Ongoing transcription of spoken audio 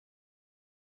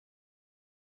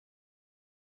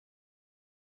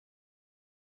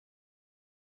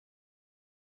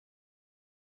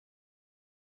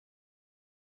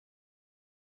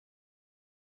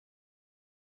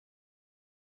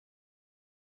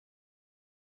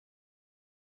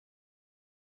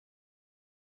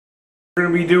We're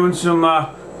going to be doing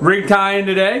some rig tie-in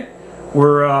today.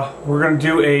 We're going to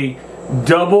do a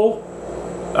double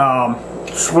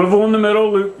swivel in the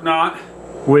middle loop knot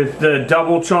with the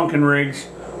double chunking rigs,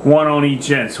 one on each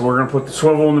end. So we're going to put the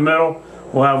swivel in the middle.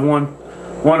 We'll have one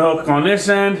hook on this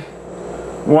end,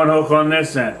 one hook on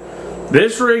this end.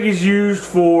 This rig is used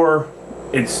for,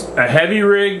 it's a heavy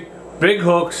rig, big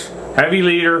hooks, heavy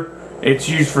leader. It's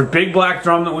used for big black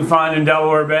drum that we find in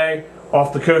Delaware Bay,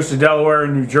 off the coast of Delaware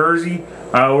and New Jersey.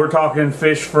 We're talking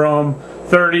fish from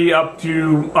 30 up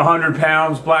to 100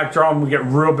 pounds black drum. We get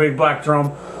real big black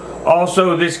drum.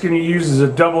 Also, this can be used as a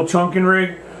double chunking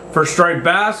rig for striped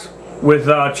bass with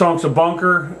chunks of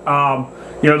bunker.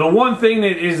 You know, the one thing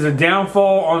that is the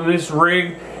downfall on this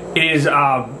rig is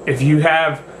if you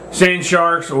have sand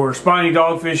sharks or spiny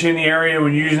dogfish in the area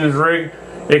when you're using this rig,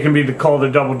 it can be called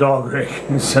a double dog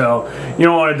rig. So you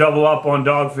don't want to double up on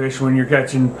dogfish when you're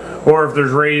catching, or if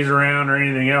there's rays around or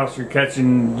anything else, you're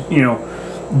catching, you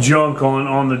know, junk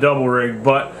on the double rig.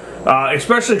 But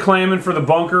especially clamming for the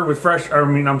bunker with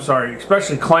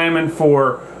especially clamming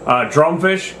for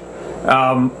drumfish.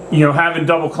 You know, having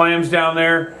double clams down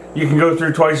there, you can go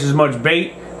through twice as much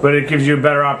bait, but it gives you a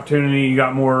better opportunity. You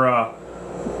got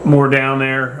more down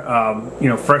there. You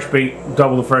know, fresh bait,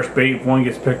 double the fresh bait. If one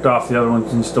gets picked off, the other one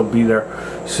can still be there.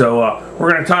 So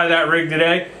we're going to tie that rig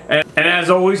today. And as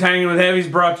always, Hanging with Heavies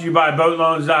brought to you by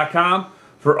BoatLoans.com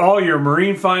for all your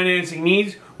marine financing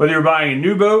needs. Whether you're buying a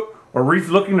new boat or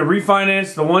looking to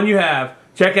refinance the one you have,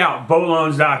 check out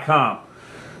BoatLoans.com.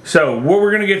 So what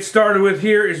we're going to get started with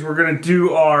here is we're going to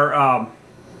do our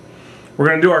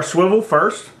swivel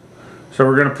first. So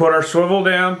we're going to put our swivel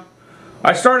down.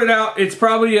 I started out, it's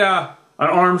probably an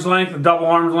arm's length, a double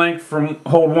arm's length from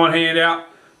hold one hand out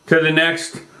to the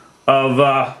next of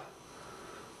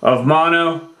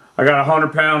mono. I got a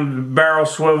 100-pound barrel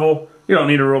swivel. You don't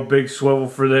need a real big swivel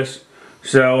for this.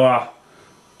 So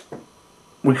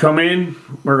we come in,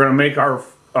 we're going to make our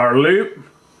loop.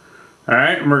 All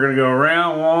right, and we're going to go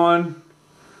around 1,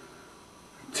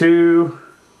 2,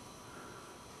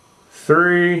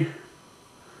 3,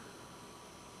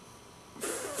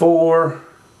 4,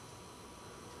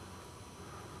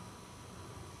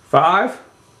 5.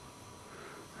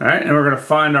 All right, and we're going to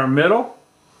find our middle.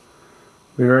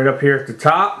 We're right up here at the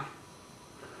top.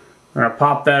 We're going to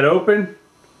pop that open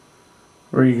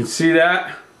where you can see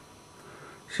that.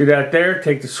 See that there?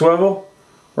 Take the swivel.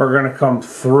 We're going to come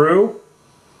through.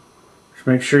 Just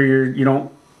make sure you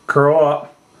don't curl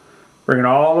up. Bring it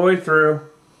all the way through.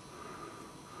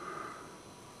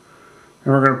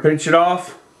 And we're going to pinch it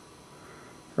off.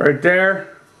 Right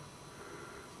there.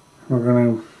 We're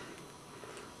going to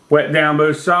wet down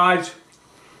both sides,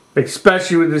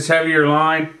 especially with this heavier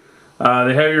line,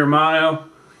 the heavier mono.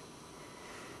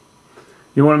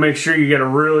 You want to make sure you get a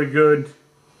really good,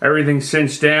 everything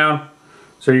cinched down.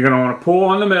 So you're going to want to pull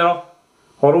on the middle,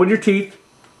 hold it with your teeth,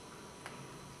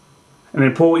 and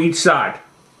then pull each side.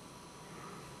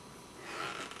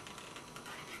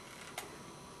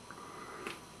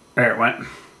 There it went.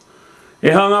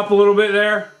 It hung up a little bit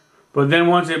there, but then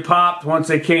once it popped, once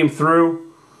they came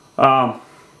through, I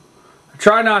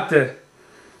try not to,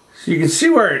 so you can see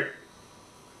where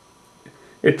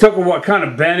it took what kind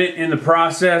of bent it in the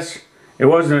process. It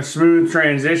wasn't a smooth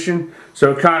transition,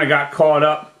 so it kind of got caught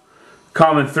up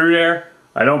coming through there.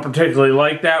 I don't particularly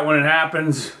like that when it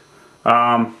happens.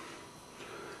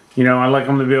 You know, I like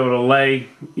them to be able to lay,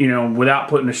 you know, without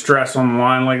putting the stress on the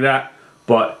line like that,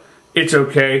 but it's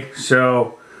okay.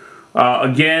 So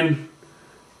again,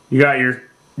 you got your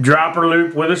dropper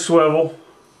loop with a swivel.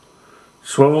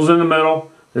 Swivel's in the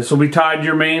middle. This will be tied to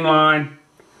your main line.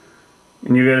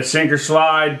 And you got a sinker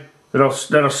slide that'll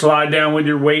slide down with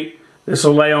your weight. This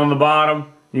will lay on the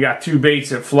bottom. You got two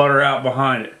baits that flutter out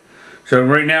behind it. So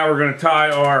right now we're going to tie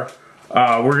our,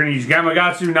 we're going to use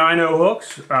Gamakatsu 9.0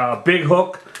 hooks. Big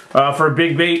hook for a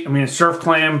big bait. I mean, a surf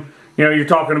clam, you know, you're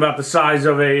talking about the size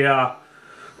of a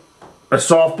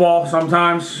softball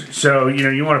sometimes. So, you know,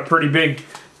 you want a pretty big,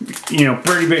 you know,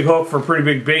 pretty big hook for a pretty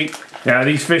big bait.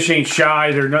 These fish ain't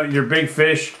shy. They're big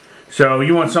fish. So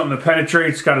you want something that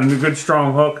penetrates. It's got a good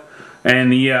strong hook.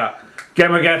 And the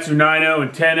Gamakatsu 9.0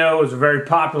 and 10.0 is a very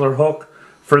popular hook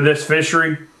for this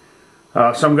fishery.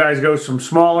 Some guys go some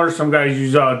smaller. Some guys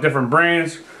use different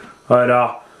brands. But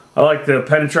I like the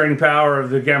penetrating power of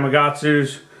the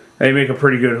Gamakatsus. They make a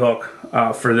pretty good hook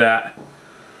for that.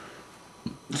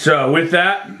 So with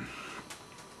that,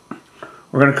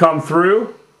 we're going to come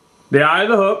through the eye of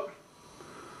the hook,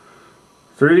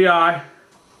 through the eye.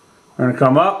 We're going to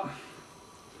come up.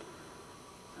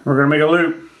 We're going to make a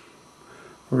loop.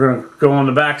 We're going to go on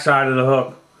the back side of the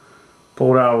hook,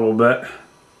 pull it out a little bit.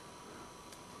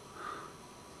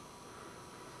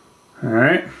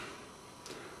 Alright.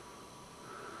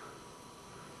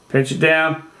 Pinch it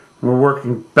down. We're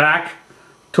working back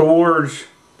towards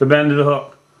the bend of the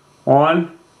hook.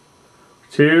 1,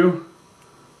 2,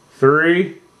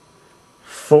 3,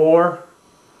 4,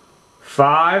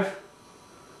 5.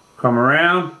 Come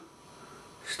around.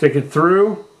 Stick it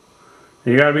through.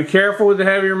 You got to be careful with the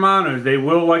heavier monos. They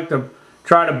will like to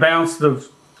try to bounce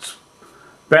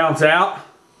out.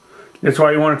 That's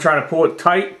why you want to try to pull it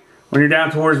tight when you're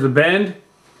down towards the bend.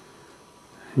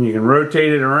 And you can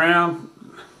rotate it around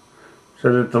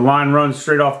so that the line runs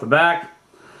straight off the back.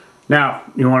 Now,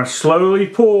 you want to slowly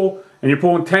pull, and you're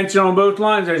pulling tension on both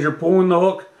lines as you're pulling the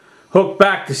hook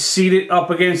back to seat it up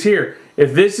against here.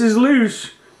 If this is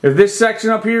loose, if this section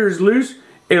up here is loose,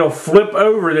 it'll flip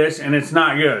over this and it's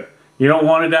not good. You don't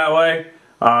want it that way.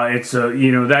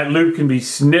 You know, that loop can be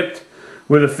snipped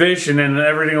with a fish and then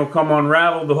everything will come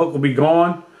unraveled. The hook will be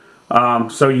gone.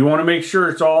 So you want to make sure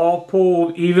it's all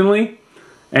pulled evenly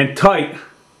and tight.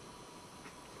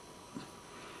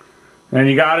 And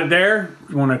you got it there.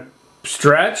 You want to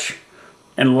stretch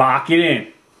and lock it in.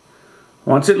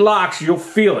 Once it locks, you'll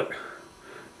feel it.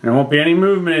 There won't be any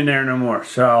movement in there no more.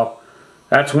 So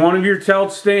that's one of your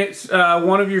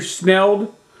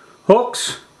snelled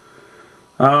hooks.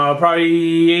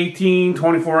 Probably 18,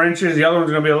 24 inches. The other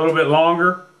one's going to be a little bit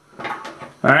longer.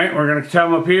 Alright, we're going to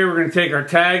come up here. We're going to take our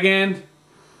tag end.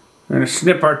 We're going to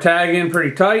snip our tag in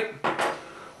pretty tight. I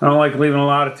don't like leaving a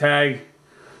lot of tag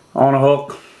on a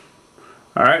hook.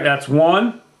 Alright, that's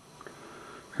one.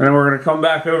 And then we're going to come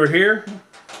back over here.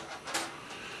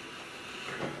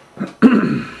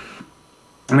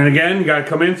 And again, you got to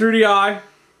come in through the eye,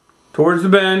 towards the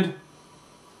bend.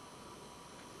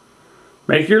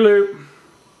 Make your loop.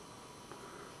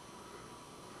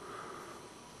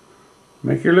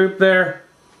 Make your loop there.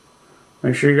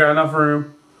 Make sure you got enough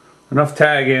room, enough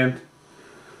tag in.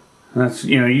 And that's,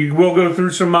 you know, you will go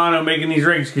through some mono making these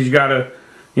rigs because you got to,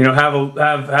 you know,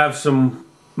 have some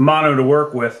mono to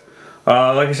work with.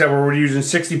 Like I said, we're using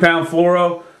 60-pound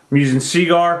fluoro. I'm using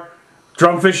Seaguar.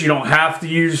 Drumfish, you don't have to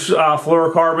use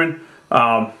fluorocarbon.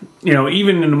 You know,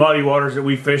 even in the muddy waters that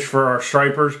we fish for our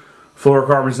stripers,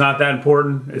 fluorocarbon's not that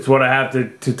important. It's what I have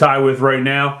to tie with right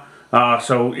now.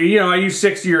 So, you know, I use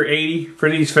 60 or 80 for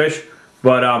these fish.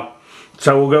 But,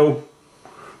 so we'll go,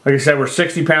 like I said, we're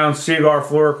 60 pounds Seaguar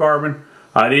fluorocarbon.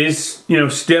 It is, you know,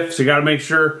 stiff, so you got to make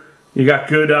sure you got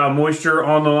good moisture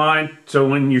on the line so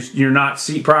when you're not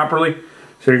seat properly.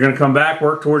 So you're going to come back,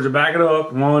 work towards the back of the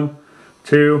hook. 1,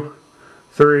 2,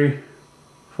 3,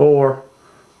 4,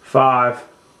 5.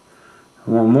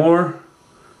 One more.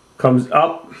 Comes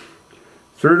up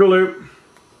through the loop.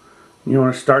 You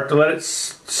want to start to let it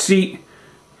seat.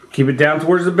 Keep it down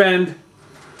towards the bend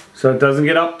so it doesn't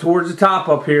get up towards the top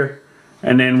up here.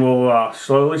 And then we'll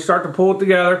slowly start to pull it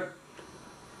together.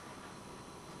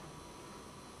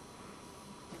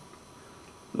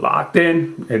 Locked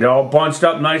in. It all bunched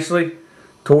up nicely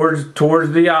towards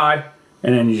the eye.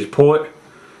 And then you just pull it,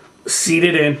 seat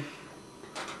it in.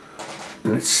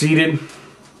 And it's seated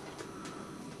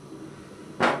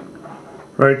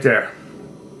right there.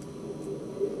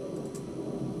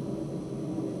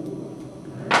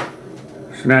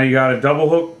 So now you got a double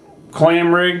hook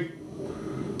clam rig.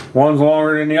 One's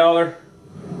longer than the other.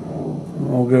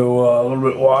 We'll go a little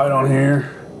bit wide on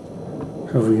here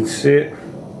so if we can see it.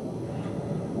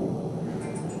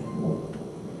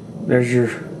 There's your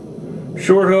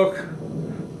short hook.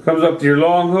 Comes up to your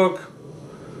long hook.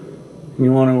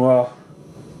 You want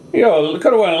to, you know,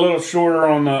 could have went a little shorter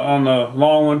on the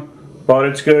long one, but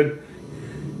it's good.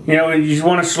 You know, you just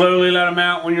want to slowly let them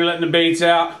out when you're letting the baits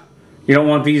out. You don't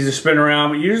want these to spin around,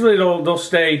 but usually they'll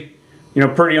stay, you know,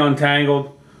 pretty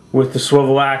untangled with the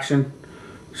swivel action.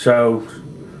 So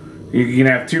you can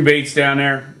have 2 baits down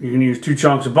there. You can use 2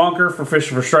 chunks of bunker for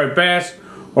fishing for striped bass,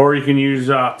 or you can use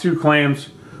 2 clams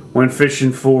when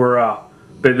fishing for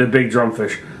the big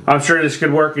drumfish. I'm sure this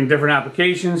could work in different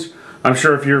applications. I'm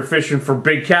sure if you're fishing for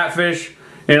big catfish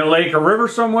in a lake or river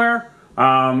somewhere,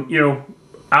 you know,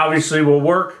 obviously will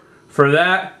work for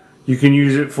that. You can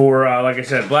use it for, like I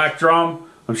said, black drum.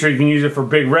 I'm sure you can use it for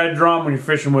big red drum when you're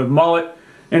fishing with mullet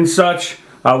and such.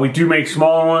 We do make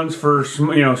smaller ones for,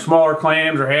 you know, smaller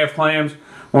clams or half clams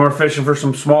when we're fishing for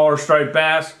some smaller striped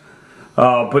bass.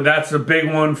 But that's a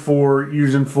big one for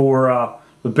using for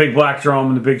the big black drum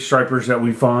and the big stripers that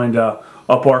we find up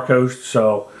our coast.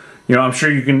 So, you know, I'm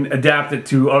sure you can adapt it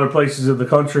to other places of the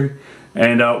country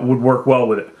and would work well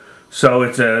with it. So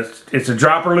it's a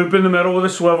dropper loop in the middle with a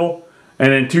swivel,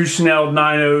 and then 2 snelled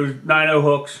 9/0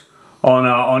 hooks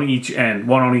on each end,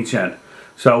 one on each end.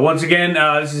 So once again,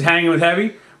 this is Hanging with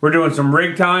Heavy. We're doing some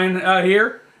rig tying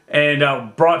here,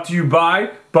 and brought to you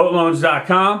by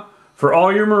boatloans.com for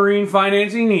all your marine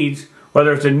financing needs,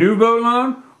 whether it's a new boat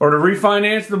loan or to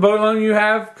refinance the boat loan you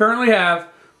currently have.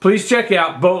 Please check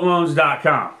out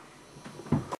boatloans.com.